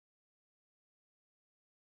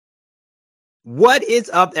What is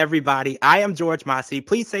up, everybody? I am George Mossey.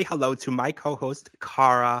 Please say hello to my co-host,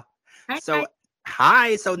 Cara. Hi, So, hi.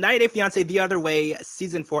 hi. So, 90 Day Fiance, The Other Way,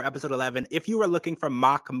 Season 4, Episode 11. If you were looking for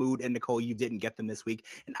Mahmoud and Nicole, you didn't get them this week.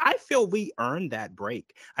 And I feel we earned that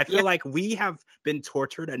break. I Yeah, feel like we have been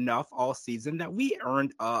tortured enough all season that we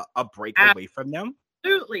earned a break away from them.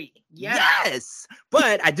 absolutely. Yes. Yes.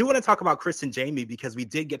 But I do want to talk about Chris and Jamie because we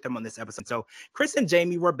did get them on this episode. So Chris and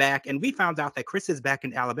Jamie were back, and we found out that Chris is back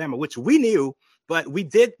in Alabama, which we knew, but we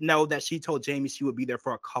did know that she told Jamie she would be there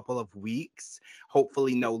for a couple of weeks,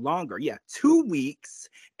 hopefully no longer. Yeah, 2 weeks.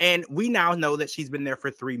 And we now know that she's been there for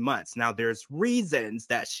 3 months. Now, there's reasons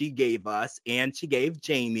that she gave us and she gave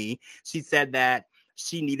Jamie. She said that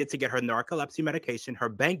she needed to get her narcolepsy medication. Her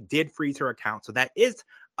bank did freeze her account. So that is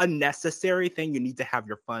a necessary thing. You need to have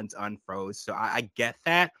your funds unfroze. So I get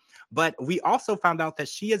that. But we also found out that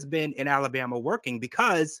she has been in Alabama working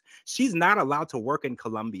because she's not allowed to work in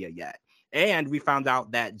Columbia yet. And we found out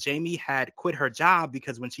that Jamie had quit her job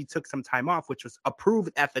because when she took some time off, which was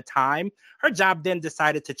approved at the time, her job then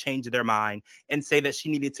decided to change their mind and say that she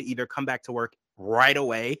needed to either come back to work right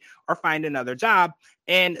away or find another job.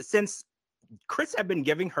 And since Chris had been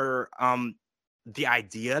giving her the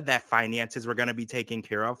idea that finances were going to be taken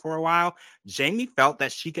care of for a while, Jamie felt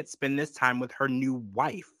that she could spend this time with her new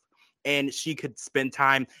wife and she could spend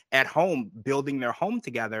time at home building their home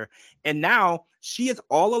together. And now she is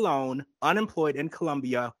all alone, unemployed in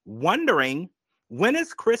Colombia, wondering when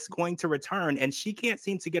is Chris going to return? And she can't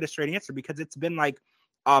seem to get a straight answer because it's been like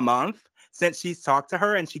a month since she's talked to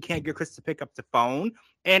her and she can't get Chris to pick up the phone.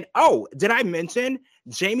 And oh, did I mention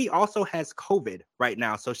Jamie also has COVID right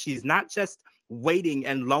now? So she's not just waiting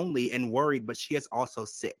and lonely and worried, but she is also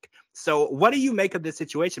sick. So what do you make of this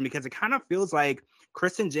situation? Because it kind of feels like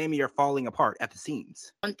Chris and Jamie are falling apart at the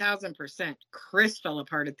seams. 1000%. Chris fell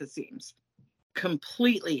apart at the seams.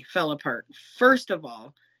 Completely fell apart. First of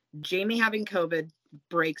all, Jamie having COVID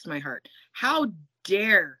breaks my heart. How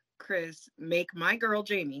dare Chris make my girl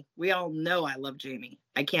Jamie? We all know I love Jamie.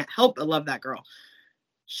 I can't help but love that girl.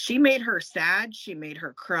 She made her sad. She made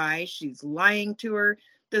her cry. She's lying to her.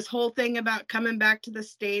 This whole thing about coming back to the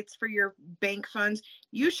States for your bank funds,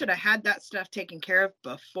 you should have had that stuff taken care of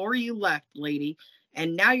before you left, lady.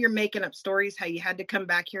 And now you're making up stories how you had to come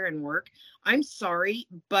back here and work. I'm sorry,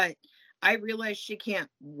 but I realize she can't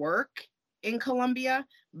work in Colombia,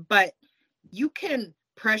 but you can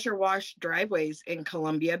pressure wash driveways in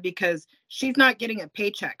Colombia because she's not getting a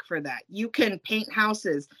paycheck for that. You can paint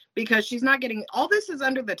houses because she's not getting, all this is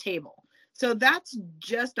under the table. So that's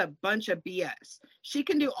just a bunch of BS. She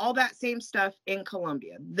can do all that same stuff in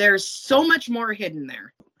Colombia. There's so much more hidden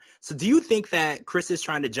there. So do you think that Chris is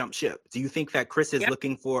trying to jump ship? Do you think that Chris is Yep.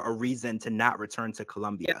 looking for a reason to not return to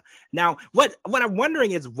Colombia? Yep. Now, what I'm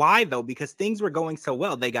wondering is why, though, because things were going so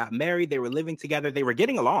well. They got married, they were living together, they were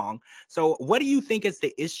getting along. So what do you think is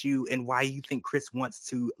the issue and why you think Chris wants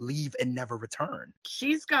to leave and never return?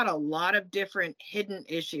 She's got a lot of different hidden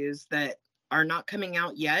issues that are not coming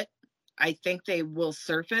out yet. I think they will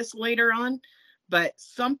surface later on, but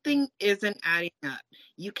something isn't adding up.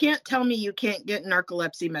 You can't tell me you can't get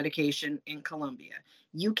narcolepsy medication in Colombia.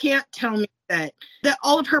 You can't tell me that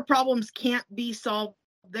all of her problems can't be solved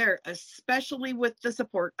there, especially with the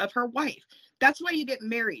support of her wife. That's why you get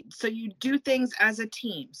married. So you do things as a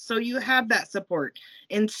team. So you have that support.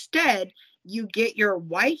 Instead, you get your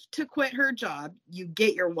wife to quit her job. You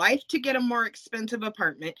get your wife to get a more expensive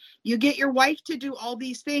apartment. You get your wife to do all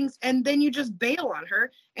these things. And then you just bail on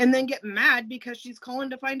her and then get mad because she's calling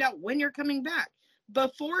to find out when you're coming back.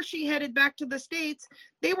 Before she headed back to the States,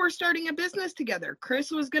 they were starting a business together. Chris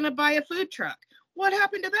was going to buy a food truck. What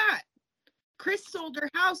happened to that? Chris sold her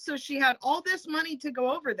house, so she had all this money to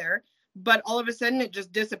go over there. But all of a sudden, it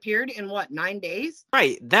just disappeared in 9 days?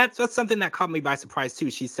 Right. That's something that caught me by surprise,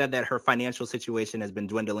 too. She said that her financial situation has been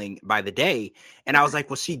dwindling by the day. And I was like,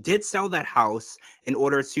 well, she did sell that house in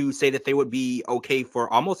order to say that they would be okay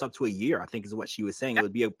for almost up to a year, I think is what she was saying. It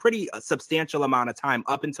would be a pretty substantial amount of time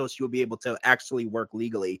up until she would be able to actually work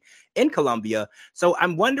legally in Colombia. So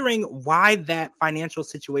I'm wondering why that financial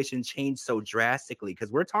situation changed so drastically,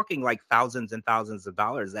 because we're talking like thousands and thousands of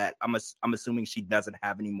dollars that I'm assuming she doesn't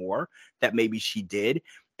have anymore, that maybe she did.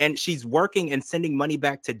 And she's working and sending money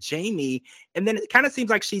back to Jamie. And then it kind of seems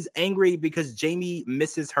like she's angry because Jamie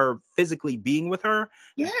misses her physically being with her.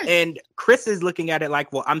 Yes. And Chris is looking at it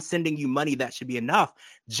like, well, I'm sending you money. That should be enough.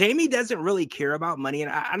 Jamie doesn't really care about money.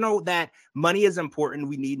 And I know that money is important.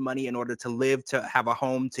 We need money in order to live, to have a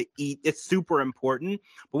home, to eat. It's super important.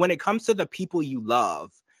 But when it comes to the people you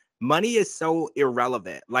love, money is so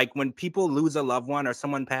irrelevant. Like when people lose a loved one or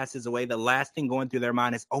someone passes away, the last thing going through their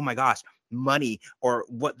mind is, oh my gosh, money or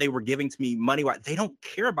what they were giving to me money. They don't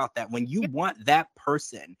care about that. When you want that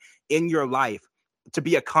person in your life to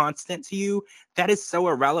be a constant to you, that is so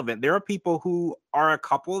irrelevant. There are people who are a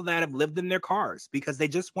couple that have lived in their cars because they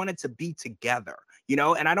just wanted to be together, you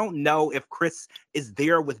know? And I don't know if Chris is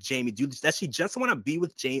there with Jamie. Does she just want to be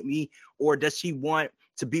with Jamie, or does she want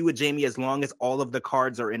to be with Jamie as long as all of the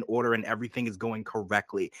cards are in order and everything is going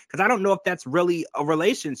correctly? Because I don't know if that's really a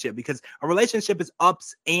relationship, because a relationship is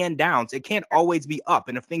ups and downs. It can't always be up.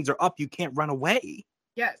 And if things are up, you can't run away.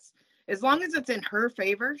 Yes. As long as it's in her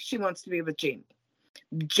favor, she wants to be with Jamie.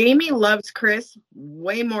 Jamie loves Chris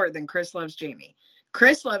way more than Chris loves Jamie.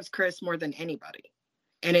 Chris loves Chris more than anybody.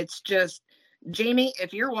 And it's just, Jamie,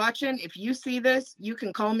 if you're watching, if you see this, you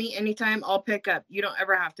can call me anytime. I'll pick up. You don't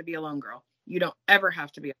ever have to be alone, girl. You don't ever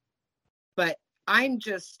have to be alone. But I'm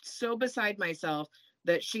just so beside myself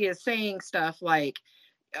that she is saying stuff like,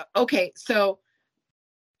 okay, so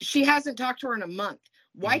she hasn't talked to her in a month.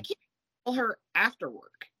 Why can't you call her after work?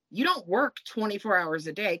 You don't work 24 hours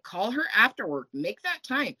a day. Call her after work. Make that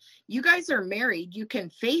time. You guys are married. You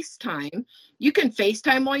can FaceTime. You can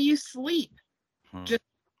FaceTime while you sleep. Just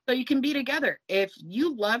so you can be together. If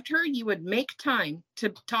you loved her, you would make time to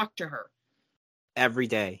talk to her. Every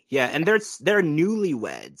day. Yeah. And they're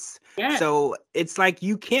newlyweds. Yes. So it's like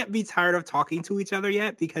you can't be tired of talking to each other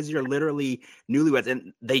yet because you're literally newlyweds.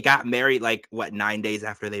 And they got married 9 days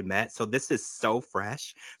after they met. So this is so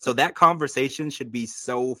fresh. So that conversation should be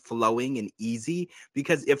so flowing and easy,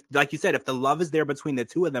 because if, like you said, if the love is there between the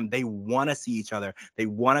two of them, they want to see each other. They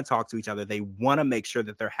want to talk to each other. They want to make sure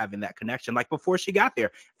that they're having that connection. Like before she got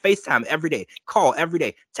there, FaceTime every day, call every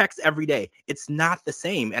day, text every day. It's not the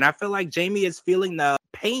same. And I feel like Jamie is feeling the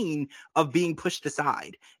pain of being pushed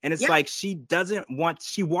aside. And it's like she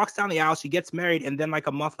walks down the aisle, she gets married, and then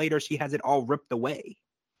a month later, she has it all ripped away.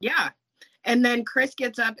 Yeah. And then Chris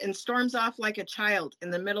gets up and storms off like a child in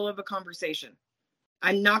the middle of a conversation.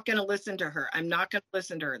 I'm not going to listen to her. I'm not going to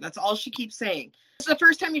listen to her. That's all she keeps saying. It's the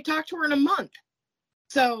first time you talked to her in a month.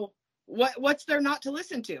 So what's there not to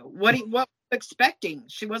listen to? What expecting?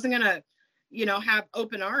 She wasn't going to, have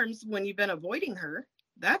open arms when you've been avoiding her.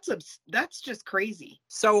 That's just crazy.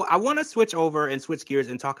 So I want to switch gears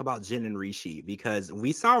and talk about Jen and Rishi, because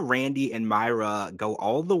we saw Randy and Myra go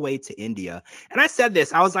all the way to India. And I said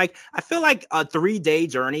this, I was like, I feel like a 3-day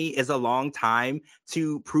journey is a long time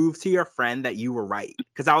to prove to your friend that you were right.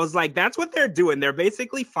 Because I was like, that's what they're doing. They're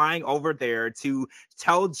basically flying over there to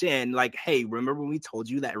tell Jen, hey, remember when we told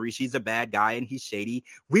you that Rishi's a bad guy and he's shady?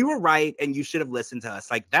 We were right and you should have listened to us.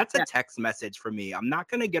 That's a text message for me. I'm not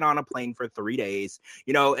going to get on a plane for 3 days,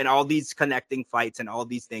 and all these connecting flights and all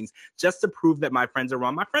these things just to prove that my friends are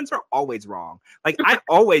wrong. My friends are always wrong. I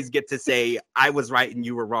always get to say I was right and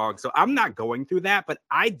you were wrong. So I'm not going through that, but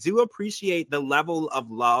I do appreciate the level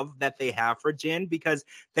of love that they have for Jen, because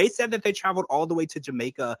they said that they traveled all the way to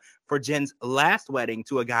Jamaica for Jen's last wedding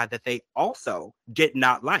to a guy that they also did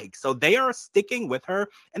not like. So they are sticking with her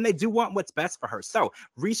and they do want what's best for her. So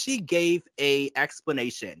Rishi gave a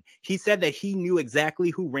explanation. He said that he knew exactly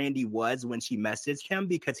who Randy was when she messaged him,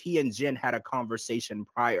 because he and Jen had a conversation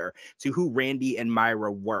prior to who Randy and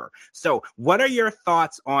Myra were. So what are your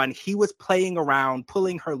thoughts on he was playing around,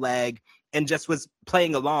 pulling her leg, and just was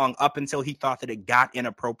playing along up until he thought that it got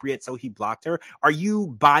inappropriate, so he blocked her? Are you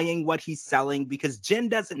buying what he's selling? Because Jen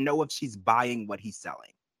doesn't know if she's buying what he's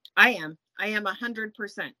selling. I am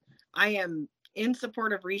 100%. I am in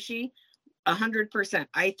support of Rishi 100%.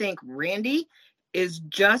 I think Randy is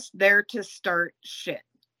just there to start shit.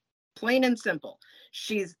 Plain and simple.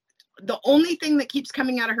 She's the only thing that keeps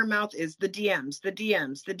coming out of her mouth is the DMs,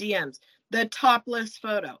 the topless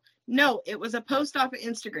photo. No, it was a post off of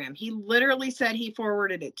Instagram. He literally said he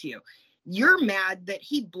forwarded it to you. You're mad that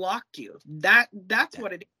he blocked you. That's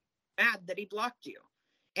what it is. Mad that he blocked you.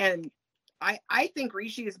 And I think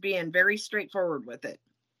Rishi is being very straightforward with it.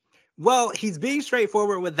 Well, he's being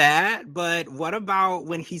straightforward with that, but what about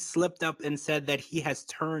when he slipped up and said that he has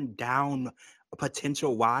turned down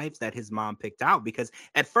potential wives that his mom picked out? Because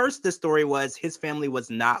at first the story was his family was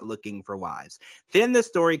not looking for wives. Then the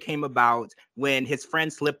story came about when his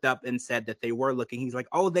friend slipped up and said that they were looking. He's like,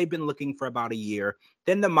 oh, they've been looking for about a year.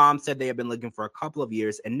 Then the mom said they have been looking for a couple of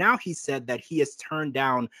years. And now he said that he has turned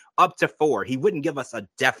down up to 4. He wouldn't give us a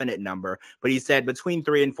definite number, but he said between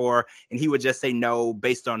 3 and 4, and he would just say no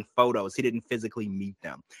based on photos. He didn't physically meet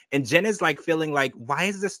them. And Jen is feeling why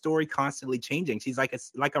is the story constantly changing? She's like,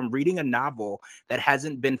 it's like I'm reading a novel that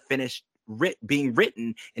hasn't been finished being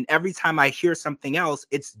written. And every time I hear something else,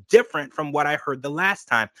 it's different from what I heard the last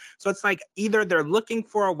time. So it's like either they're looking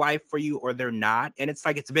for a wife for you or they're not. And it's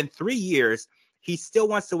like, it's been 3 years. He still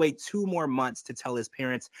wants to wait 2 more months to tell his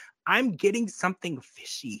parents, I'm getting something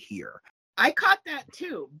fishy here. I caught that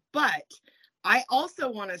too. But I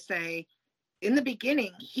also want to say, in the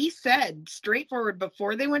beginning, he said straightforward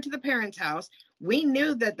before they went to the parents' house, we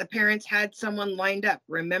knew that the parents had someone lined up.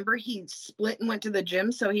 Remember, he split and went to the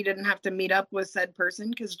gym so he didn't have to meet up with said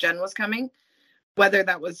person because Jen was coming, whether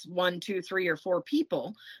that was 1, 2, 3, or 4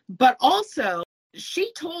 people. But also,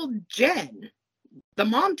 she told Jen, the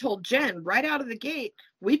mom told Jen right out of the gate,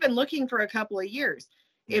 we've been looking for a couple of years.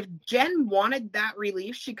 If Jen wanted that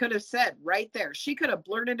relief, she could have said right there, she could have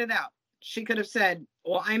blurted it out. She could have said,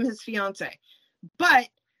 well, I'm his fiance. But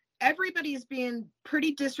everybody's being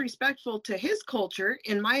pretty disrespectful to his culture,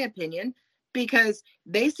 in my opinion, because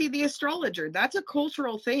they see the astrologer. That's a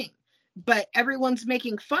cultural thing. But everyone's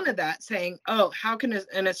making fun of that, saying, oh, how can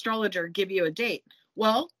an astrologer give you a date?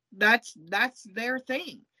 Well, that's their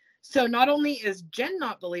thing. So not only is Jen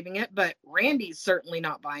not believing it, but Randy's certainly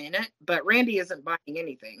not buying it. But Randy isn't buying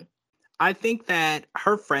anything. I think that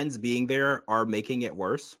her friends being there are making it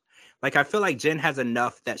worse. Like, I feel like Jen has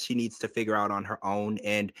enough that she needs to figure out on her own.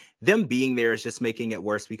 And them being there is just making it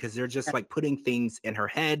worse because they're just like putting things in her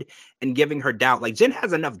head and giving her doubt. Like, Jen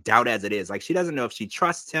has enough doubt as it is. Like, she doesn't know if she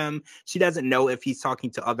trusts him. She doesn't know if he's talking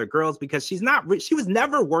to other girls because she was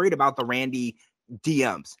never worried about the Randy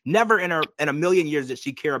DMs. Never in a million years did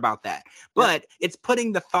she care about that. But it's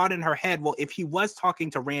putting the thought in her head, well, if he was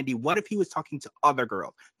talking to Randy, what if he was talking to other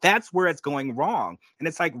girls? That's where it's going wrong. And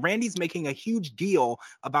it's like Randy's making a huge deal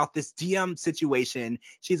about this DM situation.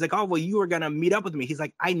 She's like, oh, well, you were going to meet up with me. He's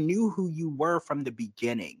like, I knew who you were from the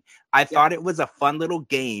beginning. I thought it was a fun little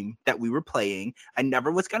game that we were playing. I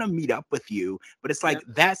never was going to meet up with you. But it's like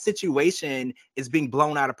that situation is being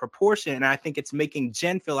blown out of proportion. And I think it's making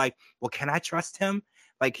Jen feel like, well, can I trust him?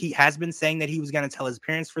 Like, he has been saying that he was going to tell his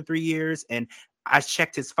parents for 3 years. And I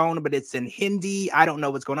checked his phone, but it's in Hindi. I don't know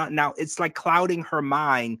what's going on. Now, it's like clouding her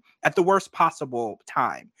mind at the worst possible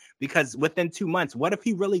time. Because within 2 months, what if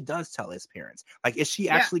he really does tell his parents? Like, is she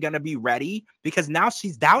actually going to be ready? Because now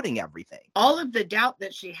she's doubting everything. All of the doubt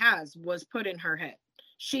that she has was put in her head.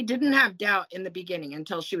 She didn't have doubt in the beginning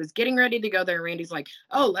until she was getting ready to go there. And Randy's like,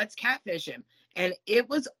 oh, let's catfish him. And it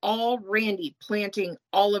was all Randy planting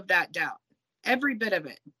all of that doubt, every bit of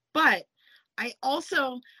it. But I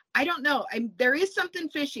don't know. There is something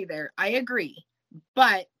fishy there. I agree.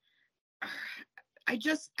 But I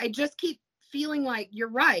just keep feeling like you're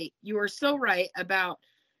right. You are so right about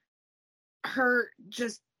her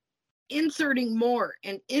just inserting more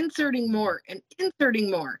and inserting more and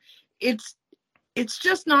inserting more. It's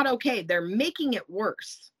just not okay. They're making it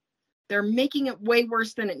worse. They're making it way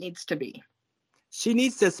worse than it needs to be. She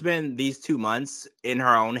needs to spend these 2 months in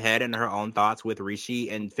her own head and her own thoughts with Rishi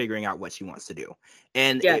and figuring out what she wants to do.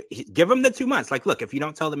 And give him the 2 months. Like, look, if you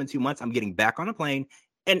don't tell them in 2 months, I'm getting back on a plane.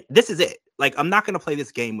 And this is it. Like, I'm not going to play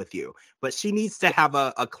this game with you. But she needs to have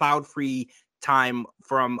a cloud-free time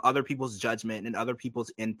from other people's judgment and other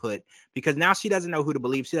people's input. Because now she doesn't know who to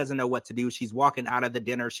believe. She doesn't know what to do. She's walking out of the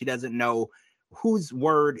dinner. She doesn't know whose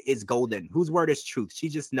word is golden, whose word is truth. She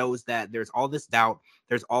just knows that there's all this doubt,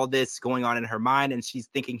 there's all this going on in her mind, and she's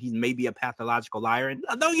thinking he's maybe a pathological liar. And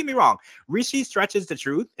don't get me wrong, Rishi stretches the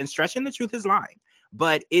truth, and stretching the truth is lying.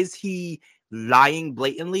 But is he lying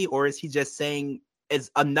blatantly, or is he just saying is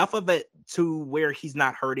enough of it to where he's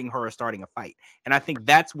not hurting her or starting a fight? And I think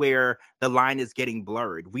that's where the line is getting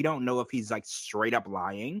blurred. We don't know if he's like straight up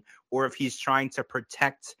lying or if he's trying to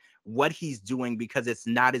protect what he's doing because it's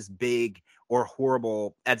not as big or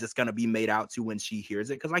horrible as it's going to be made out to when she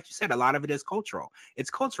hears it. Because like you said, a lot of it is cultural.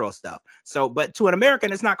 It's cultural stuff. So, but to an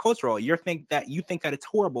American, it's not cultural. You think that it's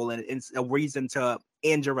horrible and it's a reason to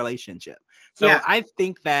end your relationship. So I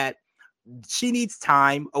think that she needs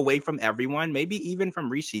time away from everyone, maybe even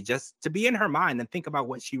from Rishi, just to be in her mind and think about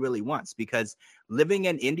what she really wants. Because living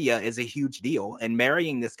in India is a huge deal and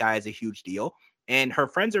marrying this guy is a huge deal. And her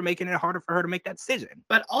friends are making it harder for her to make that decision.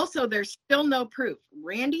 But also, there's still no proof.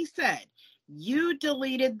 Randy said, you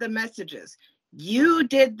deleted the messages. You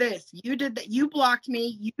did this. You did that. You blocked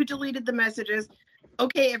me. You deleted the messages.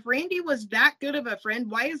 Okay, if Randy was that good of a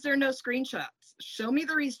friend, why is there no screenshots? Show me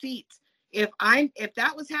the receipts. If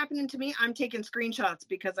that was happening to me, I'm taking screenshots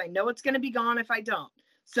because I know it's going to be gone if I don't.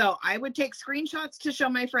 So I would take screenshots to show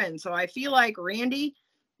my friends. So I feel like Randy,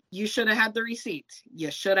 You should have had the receipts.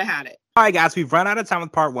 You should have had it. All right, guys, we've run out of time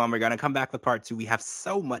with part 1. We're going to come back with part 2. We have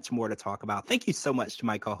so much more to talk about. Thank you so much to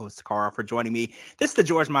my co-host, Cara, for joining me. This is the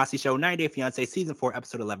George Mossey Show, 90 Day Fiance, Season 4,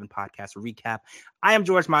 Episode 11 podcast recap. I am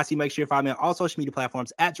George Mossey. Make sure you follow me on all social media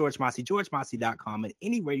platforms at George Mossey, georgemossey.com, and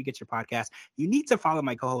anywhere you get your podcast. You need to follow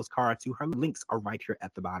my co-host, Cara, too. Her links are right here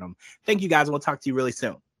at the bottom. Thank you, guys, and we'll talk to you really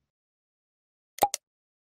soon.